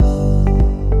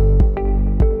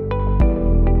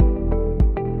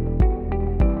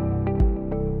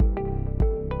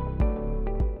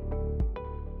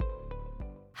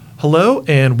Hello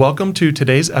and welcome to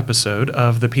today's episode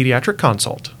of the Pediatric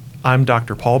Consult. I'm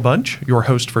Dr. Paul Bunch, your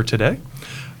host for today.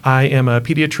 I am a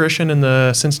pediatrician in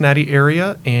the Cincinnati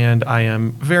area, and I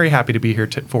am very happy to be here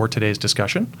for today's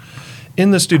discussion.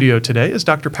 In the studio today is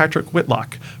Dr. Patrick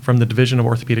Whitlock from the Division of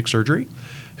Orthopedic Surgery,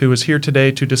 who is here today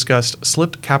to discuss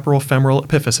slipped capital-femoral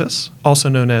epiphysis, also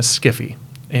known as SCFE,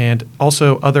 and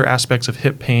also other aspects of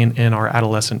hip pain in our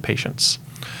adolescent patients.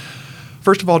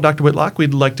 First of all, Dr. Whitlock,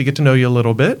 we'd like to get to know you a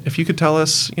little bit. If you could tell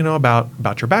us,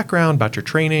 about your background, about your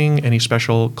training, any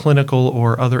special clinical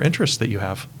or other interests that you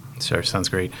have. Sure, sounds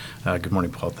great. Good morning,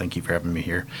 Paul. Thank you for having me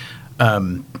here.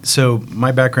 So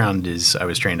my background is I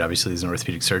was trained, obviously, as an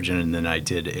orthopedic surgeon, and then I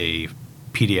did a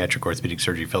pediatric orthopedic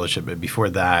surgery fellowship. But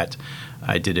before that,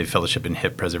 I did a fellowship in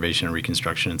hip preservation and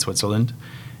reconstruction in Switzerland.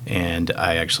 And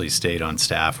I actually stayed on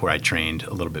staff where I trained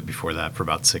a little bit before that for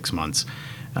about 6 months.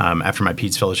 After my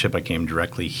PEDS fellowship, I came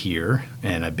directly here,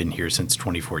 and I've been here since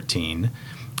 2014.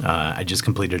 I just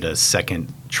completed a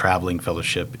second traveling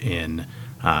fellowship in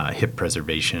hip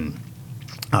preservation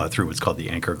through what's called the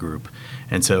Anchor Group.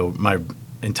 And so my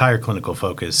entire clinical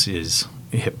focus is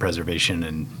hip preservation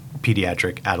and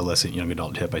pediatric, adolescent, young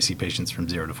adult hip. I see patients from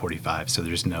 0 to 45, so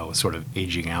there's no sort of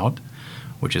aging out,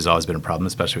 which has always been a problem,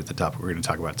 especially with the topic we're going to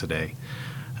talk about today.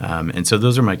 And so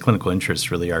those are my clinical interests,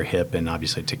 really, are hip, and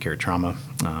obviously I take care of trauma,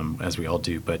 as we all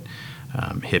do, but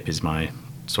hip is my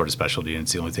sort of specialty, and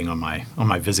it's the only thing on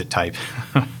my visit type.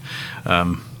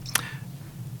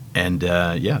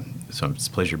 So it's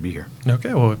a pleasure to be here.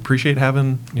 Okay, well, appreciate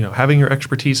having your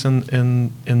expertise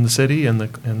in the city and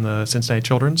the Cincinnati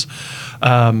Children's.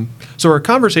 So our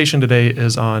conversation today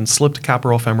is on slipped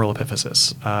capital-femoral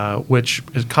epiphysis, which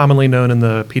is commonly known in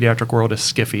the pediatric world as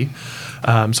SCFE.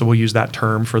 So we'll use that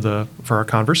term for our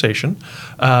conversation.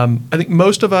 I think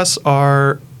most of us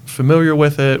are familiar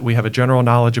with it. We have a general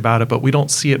knowledge about it, but we don't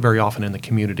see it very often in the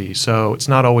community. So it's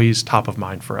not always top of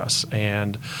mind for us.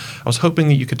 And I was hoping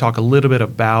that you could talk a little bit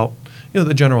about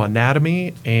the general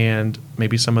anatomy and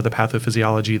maybe some of the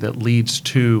pathophysiology that leads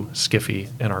to SCFE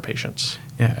in our patients.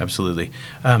 Yeah, absolutely.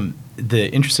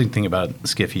 The interesting thing about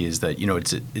SCFE is that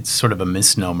it's sort of a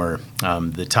misnomer.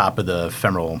 The top of the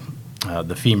femoral,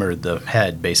 the femur, the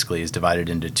head, basically is divided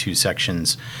into two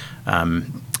sections.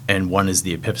 And one is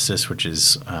the epiphysis, which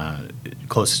is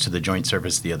closest to the joint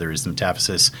surface. The other is the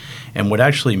metaphysis. And what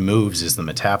actually moves is the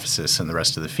metaphysis and the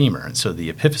rest of the femur. And so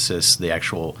the epiphysis, the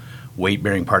actual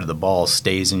weight-bearing part of the ball,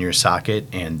 stays in your socket,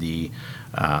 and the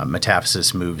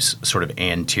metaphysis moves sort of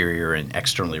anterior and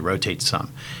externally rotates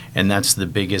some. And that's the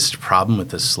biggest problem with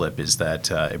this slip, is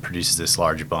that it produces this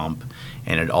large bump,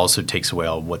 and it also takes away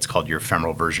what's called your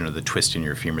femoral version of the twist in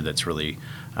your femur that's really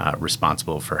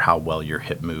responsible for how well your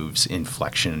hip moves in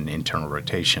flexion and internal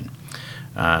rotation.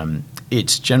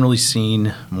 It's generally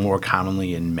seen more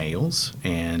commonly in males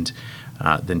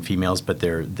than females, but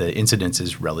the incidence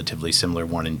is relatively similar,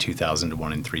 1 in 2,000 to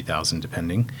 1 in 3,000,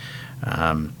 depending.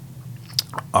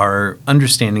 Our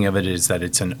understanding of it is that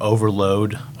it's an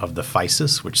overload of the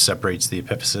physis, which separates the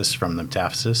epiphysis from the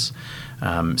metaphysis.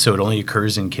 So it only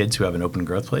occurs in kids who have an open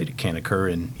growth plate. It can't occur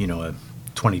in a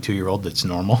 22-year-old that's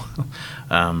normal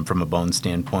from a bone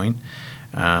standpoint.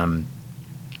 And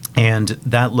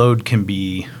that load can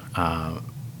be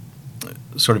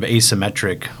sort of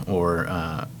asymmetric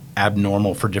or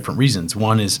abnormal for different reasons.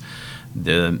 One is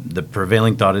the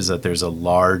prevailing thought is that there's a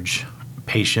large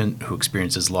patient who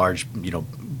experiences large,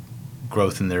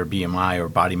 growth in their BMI or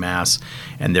body mass,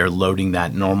 and they're loading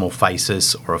that normal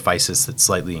physis or a physis that's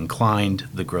slightly inclined,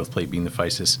 the growth plate being the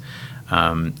physis,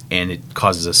 and it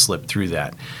causes a slip through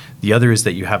that. The other is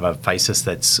that you have a physis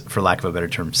that's, for lack of a better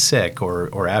term, sick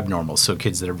or abnormal. So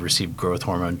kids that have received growth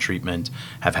hormone treatment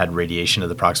have had radiation of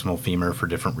the proximal femur for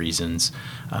different reasons,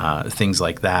 things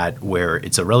like that, where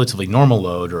it's a relatively normal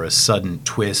load or a sudden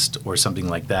twist or something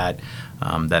like that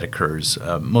that occurs.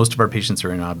 Most of our patients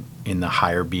are in the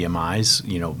higher BMIs,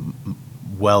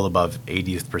 well above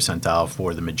 80th percentile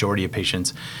for the majority of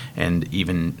patients, and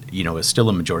even, still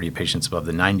a majority of patients above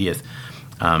the 90th.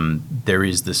 There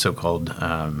is the so-called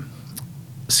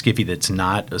SCFE that's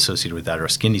not associated with that, or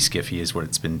skinny SCFE is what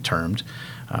it's been termed,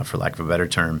 for lack of a better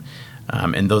term.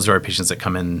 And those are our patients that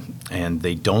come in and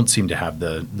they don't seem to have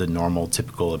the normal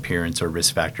typical appearance or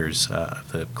risk factors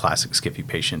of the classic SCFE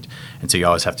patient. And so you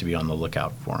always have to be on the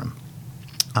lookout for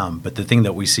them. But the thing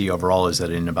that we see overall is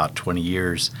that in about 20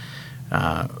 years,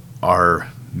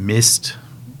 our missed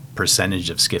percentage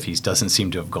of SCFEs doesn't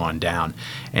seem to have gone down.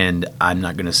 And I'm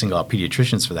not going to single out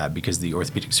pediatricians for that, because the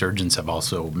orthopedic surgeons have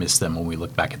also missed them when we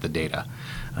look back at the data.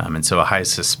 And so a high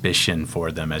suspicion for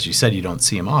them, as you said, you don't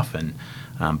see them often,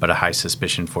 but a high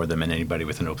suspicion for them, and anybody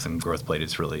with an open growth plate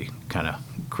is really kind of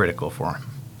critical for them.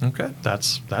 Okay,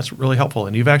 that's really helpful.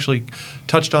 And you've actually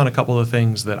touched on a couple of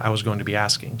things that I was going to be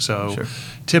asking. So Sure.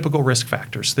 typical risk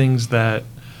factors, things that,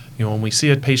 when we see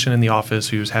a patient in the office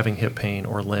who's having hip pain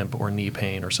or limp or knee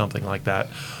pain or something like that,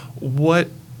 what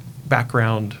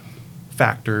background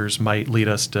factors might lead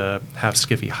us to have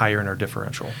SCFE higher in our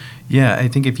differential? Yeah, I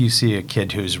think if you see a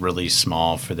kid who's really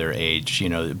small for their age,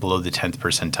 below the 10th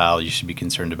percentile, you should be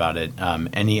concerned about it.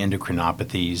 Any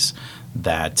endocrinopathies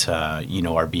that,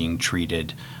 are being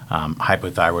treated,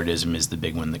 hypothyroidism is the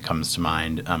big one that comes to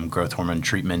mind. Growth hormone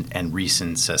treatment and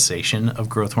recent cessation of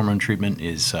growth hormone treatment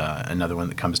is another one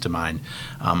that comes to mind.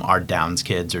 Our Downs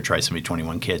kids or trisomy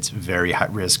 21 kids, very high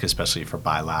risk, especially for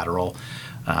bilateral.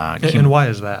 And why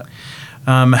is that?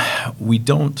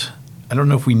 I don't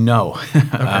know if we know.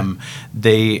 Okay.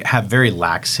 They have very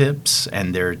lax hips,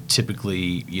 and they're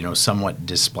typically, somewhat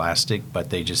dysplastic, but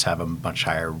they just have a much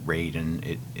higher rate, and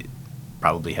it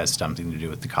probably has something to do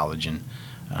with the collagen,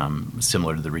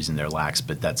 similar to the reason they're lax,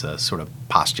 but that's a sort of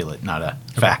postulate, not a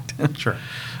fact. Sure.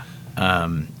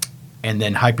 And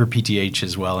then hyper-PTH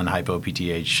as well and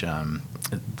hypo-PTH,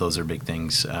 those are big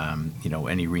things.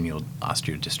 Any renal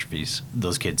osteodystrophies,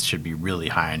 those kids should be really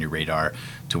high on your radar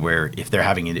to where if they're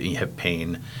having any hip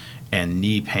pain and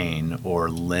knee pain or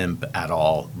limp at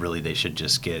all, really they should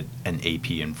just get an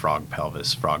AP and frog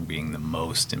pelvis, frog being the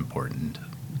most important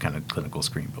kind of clinical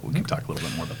screen, but we can talk a little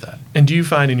bit more about that. And do you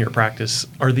find in your practice,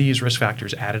 are these risk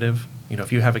factors additive?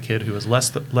 If you have a kid who is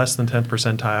less than 10th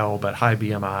percentile but high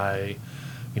BMI,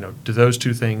 do those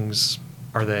two things,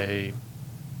 are they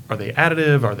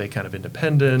additive? Are they kind of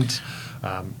independent?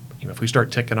 If we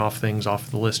start ticking off things off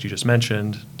the list you just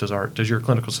mentioned, does your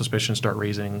clinical suspicion start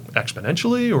raising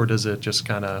exponentially, or does it just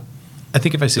kind of I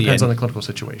think if I see depends on the clinical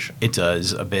situation? It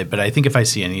does a bit, but I think if I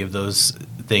see any of those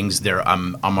things,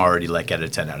 I'm already like at a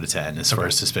 10 out of 10 as far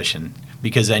as suspicion,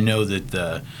 because I know that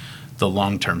the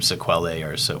long-term sequelae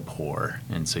are so poor,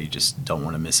 and so you just don't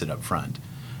want to miss it up front.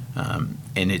 And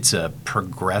it's a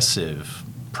progressive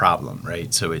problem,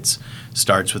 right? So it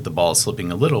starts with the ball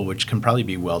slipping a little, which can probably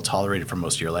be well tolerated for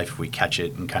most of your life if we catch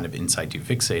it and kind of in situ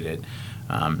fixate it.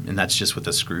 And that's just with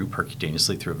a screw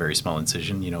percutaneously through a very small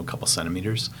incision, a couple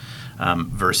centimeters,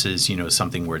 versus,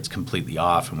 something where it's completely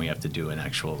off and we have to do an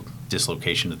actual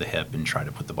dislocation of the hip and try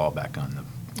to put the ball back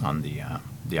on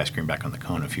the ice cream back on the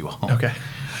cone, if you will. Okay.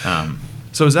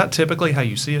 So is that typically how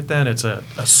you see it then? It's a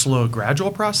slow,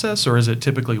 gradual process, or is it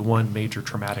typically one major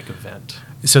traumatic event?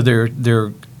 So there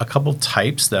are a couple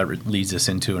types that leads us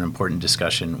into an important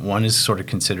discussion. One is sort of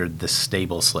considered the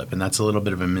stable slip, and that's a little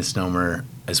bit of a misnomer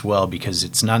as well, because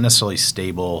it's not necessarily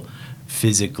stable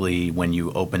physically when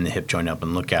you open the hip joint up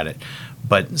and look at it.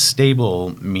 But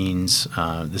stable means,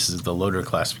 this is the Loader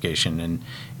classification, and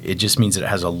it just means that it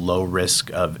has a low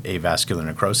risk of avascular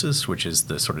necrosis, which is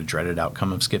the sort of dreaded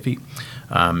outcome of SCFE.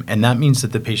 And that means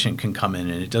that the patient can come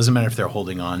in, and it doesn't matter if they're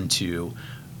holding on to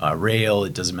a rail,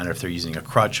 it doesn't matter if they're using a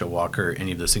crutch, a walker,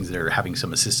 any of those things that are having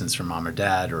some assistance from mom or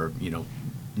dad or,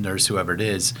 nurse, whoever it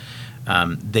is,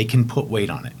 they can put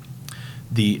weight on it.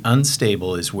 The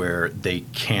unstable is where they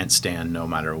can't stand no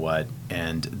matter what,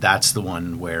 and that's the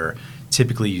one where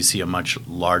typically you see a much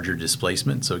larger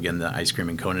displacement. So again, the ice cream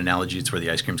and cone analogy, it's where the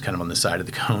ice cream's kind of on the side of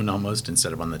the cone almost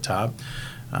instead of on the top,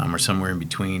 or somewhere in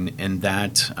between, and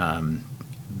that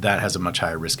has a much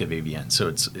higher risk of AVN. So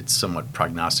it's somewhat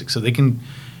prognostic. So they can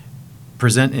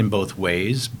present in both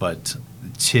ways, but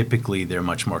typically they're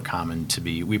much more common to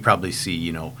be. We probably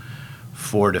see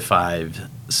 4 to 5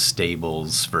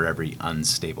 stables for every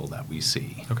unstable that we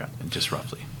see. Okay. Just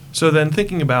roughly. So then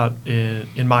thinking about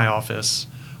in my office,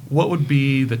 what would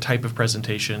be the type of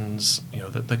presentations,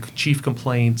 the chief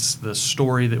complaints, the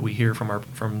story that we hear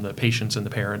from the patients and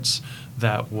the parents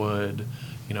that would,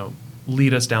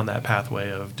 lead us down that pathway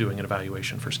of doing an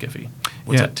evaluation for SCFE?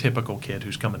 What's a typical kid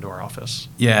who's coming to our office?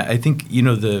 Yeah, I think,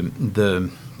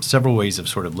 the several ways of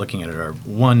sort of looking at it are,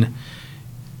 one,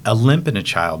 a limp in a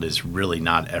child is really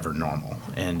not ever normal,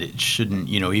 and it shouldn't,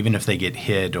 even if they get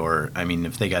hit, or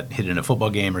if they got hit in a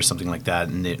football game or something like that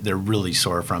and they're really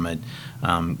sore from it,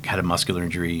 had a muscular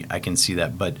injury, I can see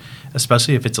that. But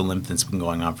especially if it's a limp that's been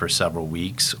going on for several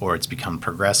weeks or it's become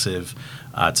progressive,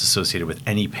 it's associated with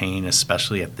any pain,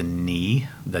 especially at the knee.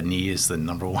 The knee is the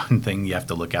number one thing you have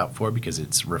to look out for because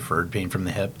it's referred pain from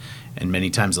the hip, and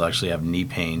many times they'll actually have knee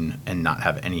pain and not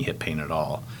have any hip pain at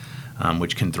all.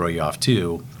 Which can throw you off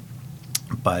too.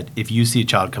 But if you see a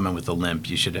child come in with a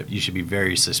limp, you should be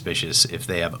very suspicious if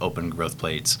they have open growth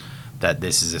plates that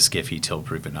this is a SCFE till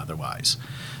proven otherwise.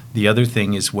 The other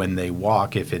thing is when they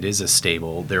walk, if it is a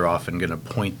stable, they're often going to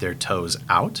point their toes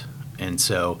out. And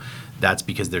so that's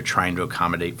because they're trying to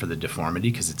accommodate for the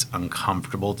deformity because it's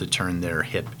uncomfortable to turn their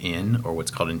hip in, or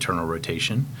what's called internal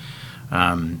rotation.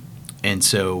 And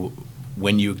so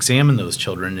when you examine those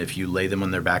children, if you lay them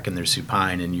on their back and they're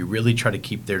supine and you really try to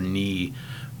keep their knee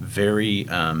very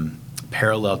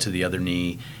parallel to the other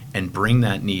knee and bring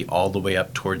that knee all the way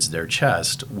up towards their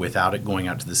chest without it going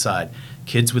out to the side,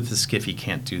 kids with the SCFE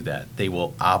can't do that. They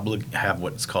will have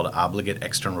what's called obligate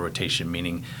external rotation,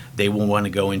 meaning they will want to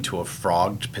go into a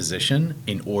frogged position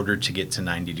in order to get to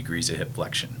 90 degrees of hip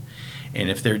flexion. And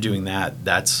if they're doing that,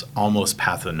 that's almost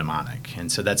pathognomonic. And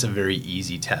so that's a very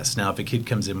easy test. Now, if a kid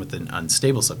comes in with an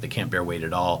unstable slip, they can't bear weight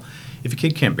at all. If a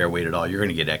kid can't bear weight at all, you're going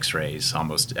to get x-rays.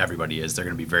 Almost everybody is. They're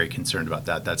going to be very concerned about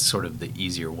that. That's sort of the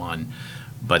easier one.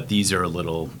 But these are a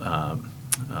little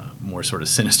more sort of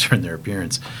sinister in their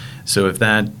appearance. So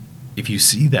if you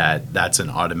see that, that's an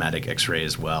automatic x-ray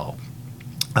as well.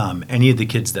 Any of the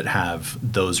kids that have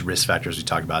those risk factors we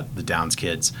talked about, the Downs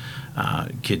kids,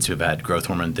 kids who have had growth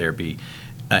hormone therapy,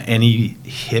 any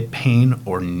hip pain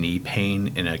or knee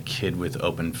pain in a kid with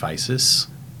Epiphysis,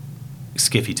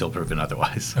 SCFE till proven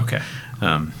otherwise. Okay.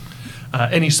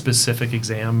 Any specific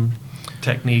exam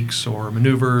techniques or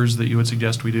maneuvers that you would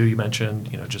suggest we do? You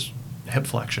mentioned, just hip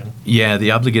flexion. Yeah,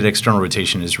 the obligate external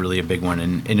rotation is really a big one.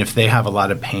 And if they have a lot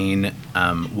of pain,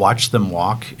 watch them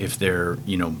walk. If they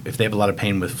have a lot of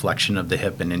pain with flexion of the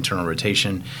hip and internal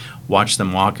rotation, watch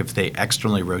them walk. If they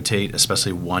externally rotate,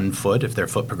 especially one foot, if their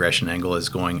foot progression angle is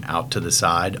going out to the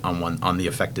side on the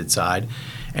affected side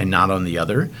and not on the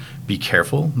other, be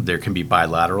careful. There can be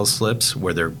bilateral slips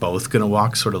where they're both going to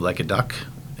walk sort of like a duck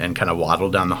and kind of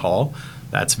waddle down the hall.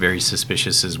 That's very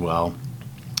suspicious as well.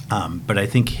 But I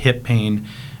think hip pain,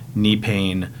 knee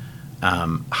pain,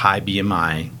 high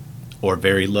BMI or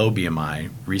very low BMI,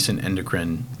 recent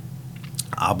endocrine,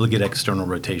 obligate external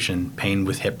rotation, pain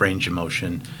with hip range of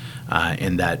motion,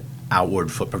 and that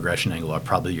outward foot progression angle are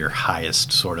probably your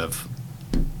highest sort of,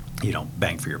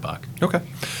 bang for your buck. Okay.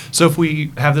 So if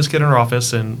we have this kid in our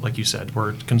office and, like you said,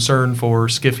 we're concerned for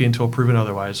SCFE until proven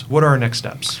otherwise, what are our next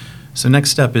steps? So next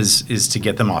step is to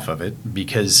get them off of it,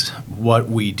 because what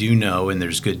we do know, and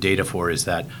there's good data for, is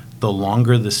that the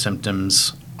longer the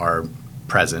symptoms are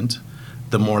present,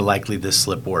 the more likely the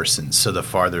slip worsens. So the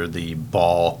farther the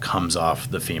ball comes off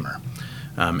the femur.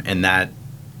 And that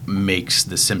makes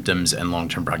the symptoms and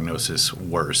long-term prognosis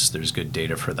worse. There's good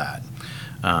data for that.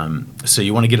 So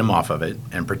you want to get them off of it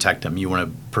and protect them. You want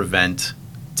to prevent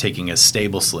taking a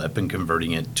stable slip and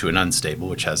converting it to an unstable,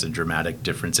 which has a dramatic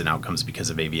difference in outcomes because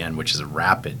of AVN, which is a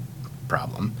rapid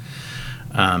problem.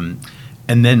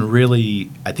 And then really,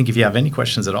 I think if you have any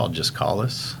questions at all, just call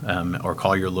us or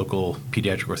call your local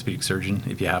pediatric orthopedic surgeon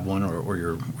if you have one, or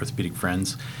your orthopedic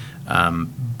friends.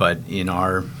 But in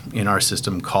our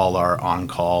system, call our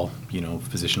on-call,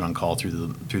 physician on-call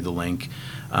through the link.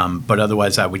 But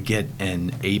otherwise, I would get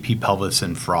an AP pelvis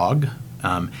and frog.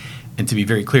 And to be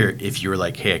very clear, if you're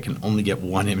like, hey, I can only get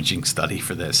one imaging study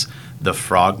for this, the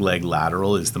frog leg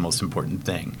lateral is the most important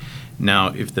thing. Now,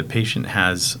 if the patient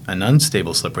has an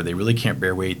unstable slip where they really can't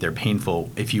bear weight, they're painful,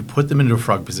 if you put them into a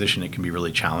frog position, it can be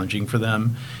really challenging for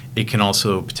them. It can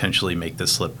also potentially make the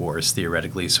slip worse,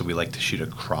 theoretically, so we like to shoot a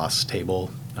cross-table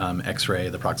x-ray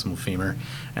of the proximal femur,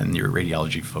 and your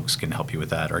radiology folks can help you with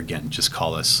that. Or again, just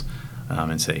call us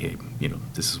and say, hey,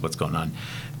 this is what's going on.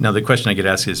 Now, the question I get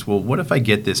asked is, well, what if I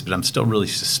get this, but I'm still really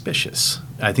suspicious?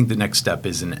 I think the next step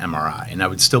is an MRI, and I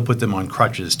would still put them on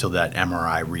crutches till that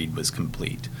MRI read was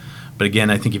complete. But again,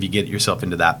 I think if you get yourself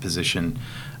into that position,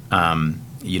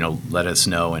 let us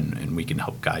know, and we can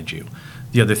help guide you.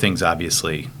 The other things,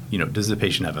 obviously, does the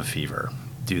patient have a fever?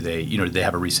 Do they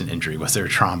have a recent injury? Was there a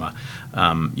trauma?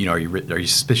 Are you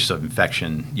suspicious of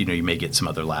infection? You may get some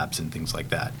other labs and things like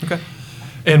that. Okay.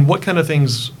 And what kind of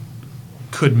things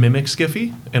could mimic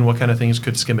SCFE, and what kind of things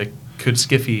could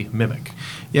SCFE mimic?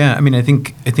 Yeah, I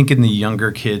think in the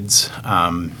younger kids,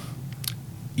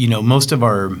 most of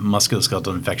our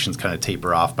musculoskeletal infections kind of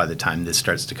taper off by the time this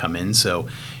starts to come in. So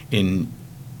in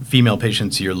female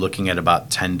patients, you're looking at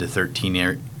about 10 to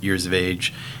 13 years of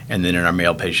age. And then in our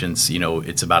male patients,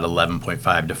 it's about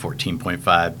 11.5 to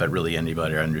 14.5, but really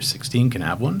anybody under 16 can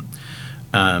have one.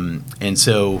 And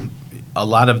so a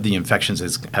lot of the infections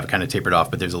have kind of tapered off,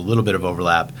 but there's a little bit of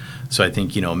overlap. So I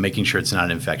think, making sure it's not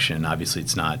an infection. Obviously,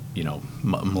 it's not,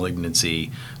 malignancy,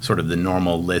 sort of the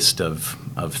normal list of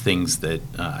things that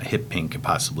hip pain could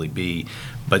possibly be.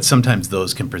 But sometimes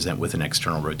those can present with an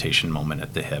external rotation moment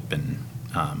at the hip and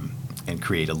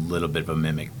create a little bit of a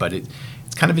mimic. But it's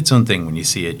kind of its own thing. When you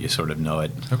see it, you sort of know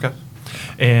it. Okay.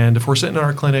 And if we're sitting in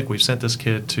our clinic, we've sent this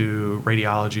kid to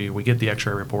radiology, we get the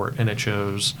x-ray report, and it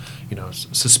shows,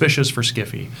 suspicious for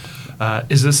SCFE.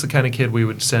 Is this the kind of kid we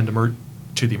would send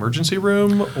to the emergency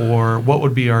room, or what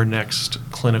would be our next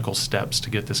clinical steps to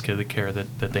get this kid the care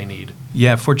that they need?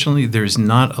 Yeah, fortunately, there's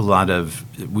not a lot of,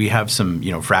 we have some,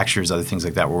 fractures, other things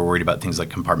like that. We're worried about things like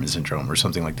compartment syndrome or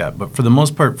something like that. But for the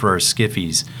most part, for our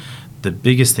SCFEs, the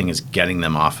biggest thing is getting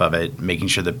them off of it, making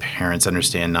sure the parents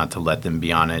understand not to let them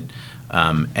be on it,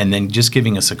 and then just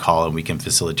giving us a call and we can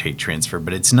facilitate transfer.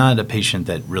 But it's not a patient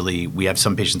that really, we have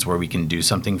some patients where we can do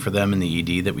something for them in the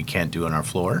ED that we can't do on our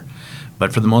floor.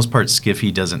 But for the most part,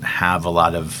 SCFE doesn't have a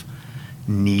lot of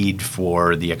need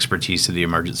for the expertise of the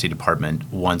emergency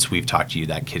department. Once we've talked to you,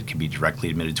 that kid can be directly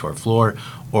admitted to our floor,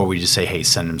 or we just say, hey,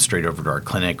 send him straight over to our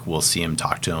clinic. We'll see him,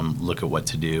 talk to him, look at what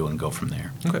to do, and go from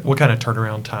there. Okay. What kind of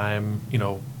turnaround time,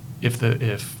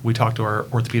 if we talk to our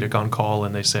orthopedic on call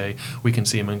and they say we can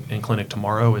see him in clinic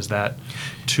tomorrow, is that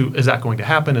going to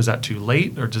happen? Is that too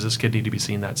late, or does this kid need to be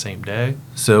seen that same day?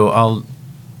 So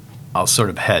I'll sort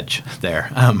of hedge there.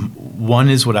 One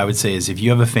is what I would say is if you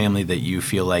have a family that you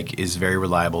feel like is very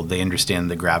reliable, they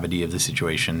understand the gravity of the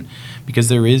situation because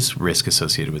there is risk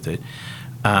associated with it,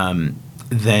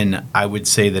 then I would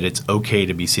say that it's okay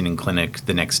to be seen in clinic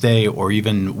the next day, or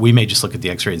even we may just look at the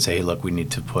x-ray and say, hey, look, we need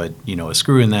to put a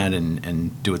screw in that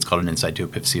and do what's called an inside to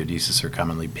epiphysiodesis, or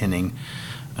commonly pinning.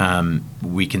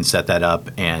 We can set that up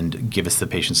and give us the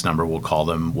patient's number. We'll call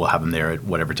them. We'll have them there at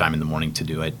whatever time in the morning to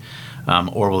do it.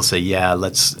 Or we'll say, yeah,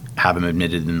 let's have them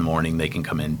admitted in the morning. They can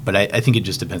come in. But I think it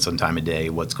just depends on time of day,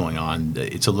 what's going on.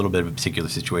 It's a little bit of a particular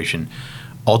situation.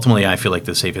 Ultimately, I feel like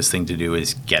the safest thing to do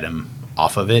is get them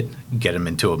off of it, get them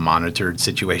into a monitored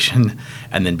situation,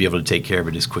 and then be able to take care of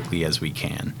it as quickly as we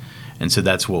can. And so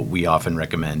that's what we often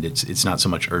recommend. It's not so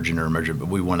much urgent or emergent, but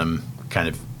we want them kind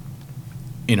of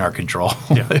in our control,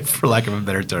 for lack of a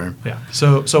better term. Yeah.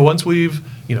 So once we've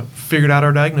figured out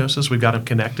our diagnosis, we've got them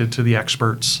connected to the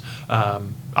experts.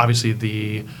 Obviously,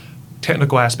 the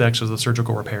technical aspects of the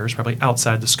surgical repair is probably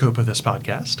outside the scope of this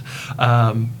podcast.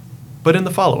 But in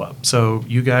the follow-up, so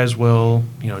you guys will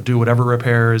do whatever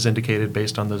repair is indicated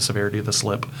based on the severity of the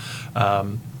slip.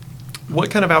 What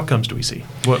kind of outcomes do we see?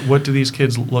 What do these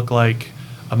kids look like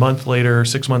a month later,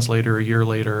 6 months later, a year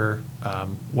later?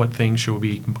 What things should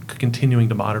we be continuing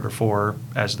to monitor for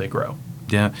as they grow?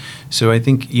 Yeah. So I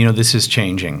think, this is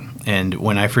changing. And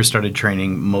when I first started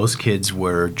training, most kids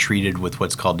were treated with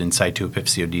what's called in situ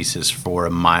epiphysiodesis for a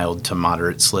mild to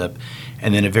moderate slip.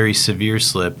 And then a very severe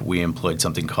slip, we employed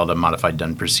something called a modified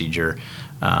Dunn procedure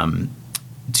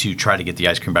to try to get the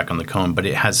ice cream back on the cone. But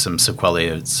it has some sequelae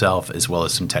itself, as well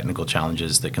as some technical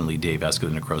challenges that can lead to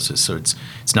avascular necrosis. So it's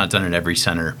not done at every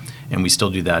center, and we still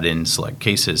do that in select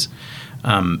cases.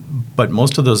 But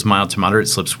most of those mild to moderate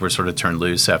slips were sort of turned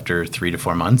loose after 3 to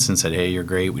 4 months and said, hey, you're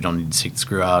great. We don't need to take the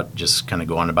screw out. Just kind of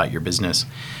go on about your business.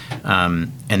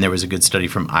 And there was a good study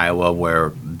from Iowa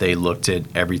where they looked at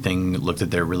everything, looked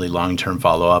at their really long-term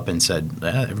follow-up and said,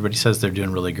 everybody says they're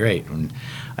doing really great. And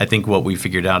I think what we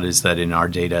figured out is that in our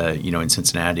data, in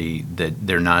Cincinnati, that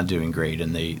they're not doing great.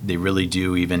 And they really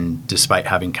do, even despite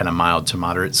having kind of mild to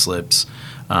moderate slips,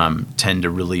 tend to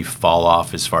really fall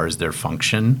off as far as their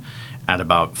function at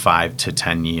about 5 to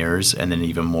 10 years, and then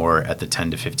even more at the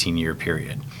 10 to 15 year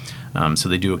period. So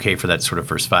they do okay for that sort of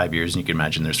first 5 years, and you can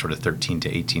imagine there's sort of 13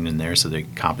 to 18 in there, so they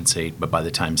compensate. But by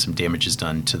the time some damage is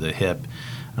done to the hip,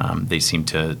 they seem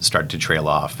to start to trail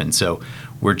off. And so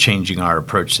we're changing our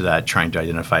approach to that, trying to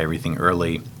identify everything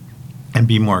early and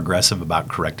be more aggressive about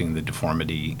correcting the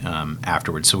deformity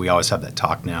afterwards. So we always have that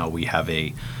talk now. We have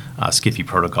a SCFE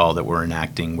protocol that we're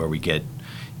enacting where we get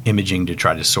imaging to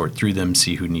try to sort through them,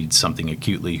 see who needs something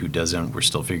acutely, who doesn't. We're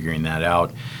still figuring that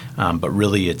out. But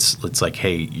really, it's like,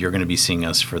 hey, you're going to be seeing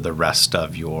us for the rest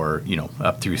of your,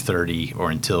 up through 30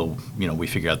 or until, we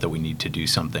figure out that we need to do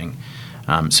something.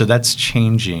 So that's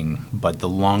changing, but the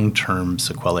long-term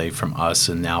sequelae from us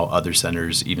and now other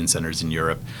centers, even centers in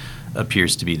Europe,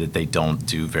 appears to be that they don't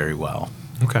do very well.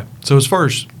 Okay. So as far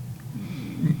as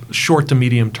short to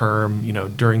medium term,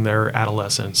 during their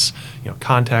adolescence,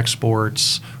 contact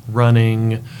sports,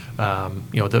 running,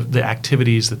 the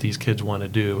activities that these kids want to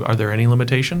do, are there any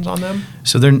limitations on them?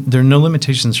 So there are no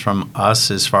limitations from us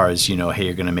as far as, hey,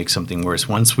 you're going to make something worse.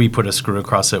 Once we put a screw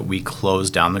across it, we close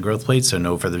down the growth plate so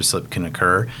no further slip can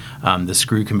occur. The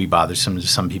screw can be bothersome to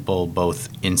some people, both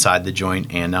inside the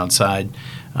joint and outside.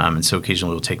 And so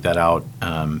occasionally we'll take that out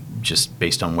just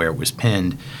based on where it was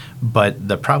pinned. But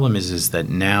the problem is that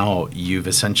now you've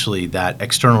essentially, that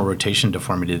external rotation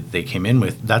deformity that they came in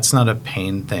with, that's not a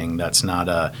pain thing. That's not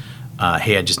a,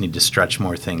 hey, I just need to stretch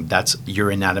more thing. That's, your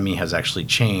anatomy has actually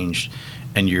changed.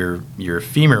 and your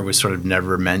femur was sort of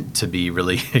never meant to be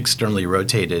really externally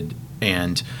rotated,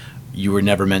 and you were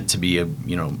never meant to be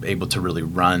able to really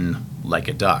run like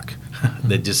a duck.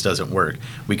 That just doesn't work.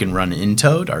 We can run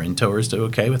in-toed. Our in-toers do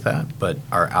okay with that, but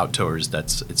our out-toers,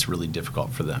 it's really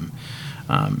difficult for them.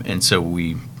 And so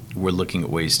we're looking at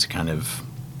ways to kind of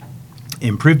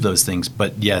improve those things.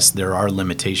 But yes, there are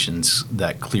limitations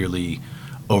that clearly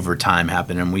over time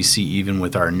happen. And we see even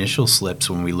with our initial slips,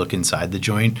 when we look inside the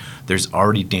joint, there's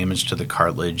already damage to the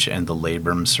cartilage and the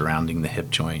labrum surrounding the hip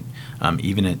joint,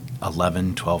 even at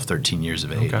 11, 12, 13 years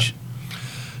of age. Okay.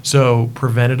 So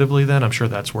preventatively then, I'm sure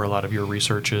that's where a lot of your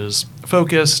research is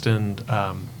focused, and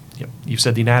you've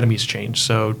said the anatomy's changed.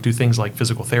 So do things like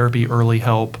physical therapy early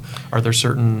help? Are there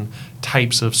certain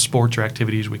types of sports or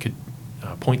activities we could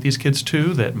point these kids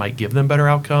to that might give them better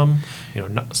outcome?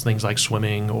 Things like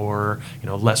swimming or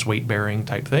less weight bearing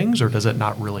type things, or does it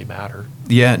not really matter?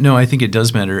 Yeah, no, I think it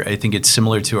does matter. I think it's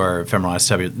similar to our femoral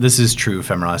acetabular. This is true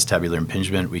femoral acetabular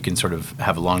impingement. We can sort of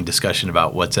have a long discussion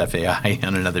about what's FAI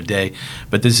on another day,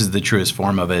 but this is the truest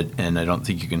form of it, and I don't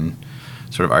think you can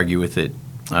sort of argue with it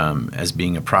as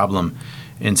being a problem.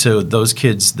 And so those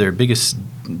kids, their biggest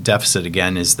deficit,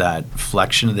 again, is that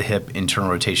flexion of the hip, internal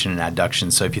rotation, and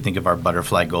adduction. So if you think of our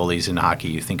butterfly goalies in hockey,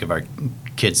 you think of our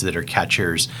kids that are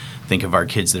catchers, think of our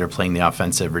kids that are playing the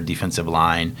offensive or defensive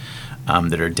line,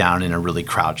 that are down in a really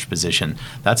crouched position.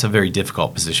 That's a very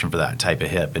difficult position for that type of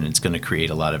hip, and it's going to create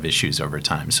a lot of issues over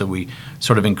time. So we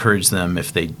sort of encourage them,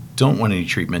 if they don't want any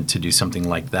treatment, to do something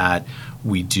like that.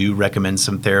 We do recommend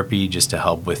some therapy just to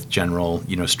help with general,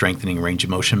 strengthening range of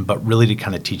motion, but really to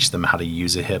kind of teach them how to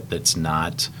use a hip that's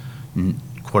not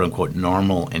quote unquote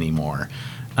normal anymore.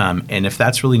 And if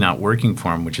that's really not working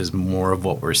for them, which is more of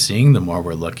what we're seeing, the more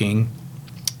we're looking,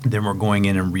 then we're going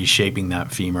in and reshaping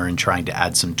that femur and trying to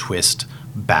add some twist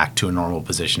back to a normal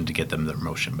position to get them their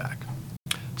motion back.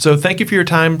 So thank you for your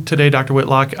time today, Dr.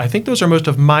 Whitlock. I think those are most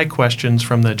of my questions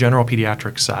from the general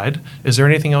pediatric side. Is there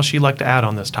anything else you'd like to add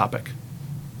on this topic?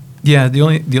 Yeah, the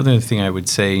other thing I would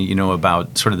say,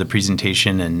 about sort of the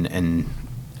presentation and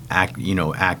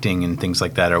acting and things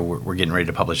like that, we're getting ready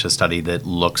to publish a study that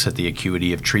looks at the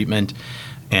acuity of treatment.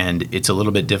 And it's a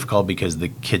little bit difficult because the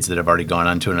kids that have already gone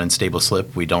onto an unstable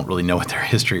slip, we don't really know what their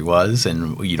history was,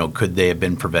 and could they have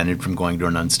been prevented from going to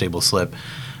an unstable slip?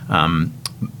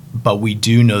 But we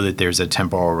do know that there's a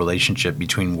temporal relationship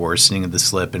between worsening of the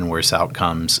slip and worse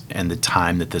outcomes and the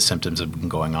time that the symptoms have been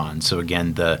going on. So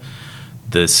again,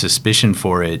 the suspicion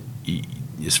for it,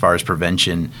 as far as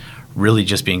prevention, really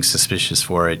just being suspicious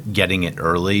for it, getting it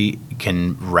early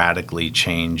can radically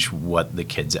change what the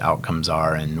kids' outcomes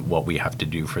are and what we have to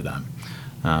do for them.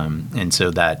 And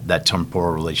so that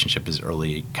temporal relationship is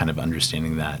early, kind of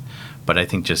understanding that. But I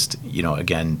think just,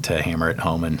 again, to hammer it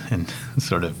home and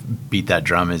sort of beat that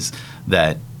drum, is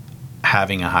that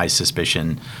having a high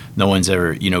suspicion, no one's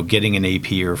ever, getting an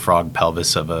AP or frog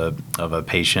pelvis of a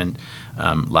patient.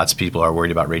 Lots of people are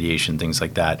worried about radiation, things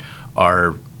like that.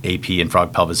 Our AP and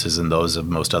frog pelvises and those of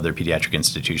most other pediatric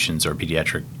institutions or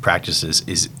pediatric practices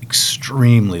is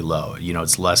extremely low.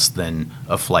 It's less than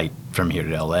a flight from here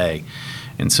to LA.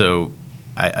 And so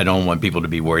I don't want people to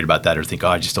be worried about that or think,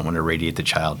 I just don't want to radiate the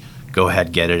child. Go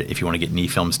ahead, get it if you want to get knee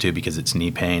films too, because it's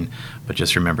knee pain. But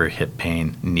just remember, hip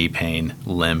pain, knee pain,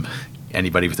 limb,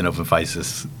 anybody with an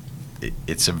epiphysis,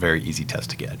 it's a very easy test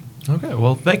to get. Okay,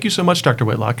 well, thank you so much, Dr.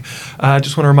 Whitlock. I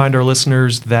just want to remind our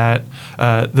listeners that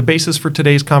the basis for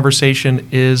today's conversation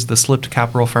is the Slipped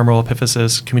Capital Femoral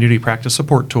Epiphysis Community Practice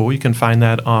Support Tool. You can find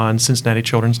that on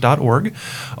cincinnatichildrens.org.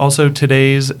 Also,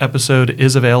 today's episode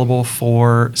is available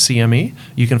for CME.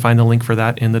 You can find the link for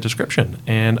that in the description.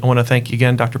 And I want to thank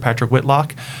again Dr. Patrick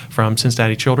Whitlock from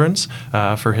Cincinnati Children's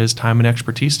for his time and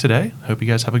expertise today. Hope you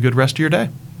guys have a good rest of your day.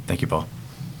 Thank you, Paul.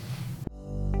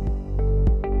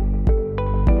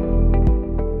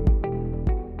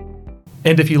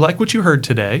 And if you like what you heard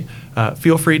today,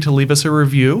 feel free to leave us a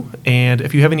review. And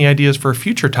if you have any ideas for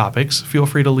future topics, feel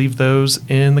free to leave those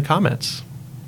in the comments.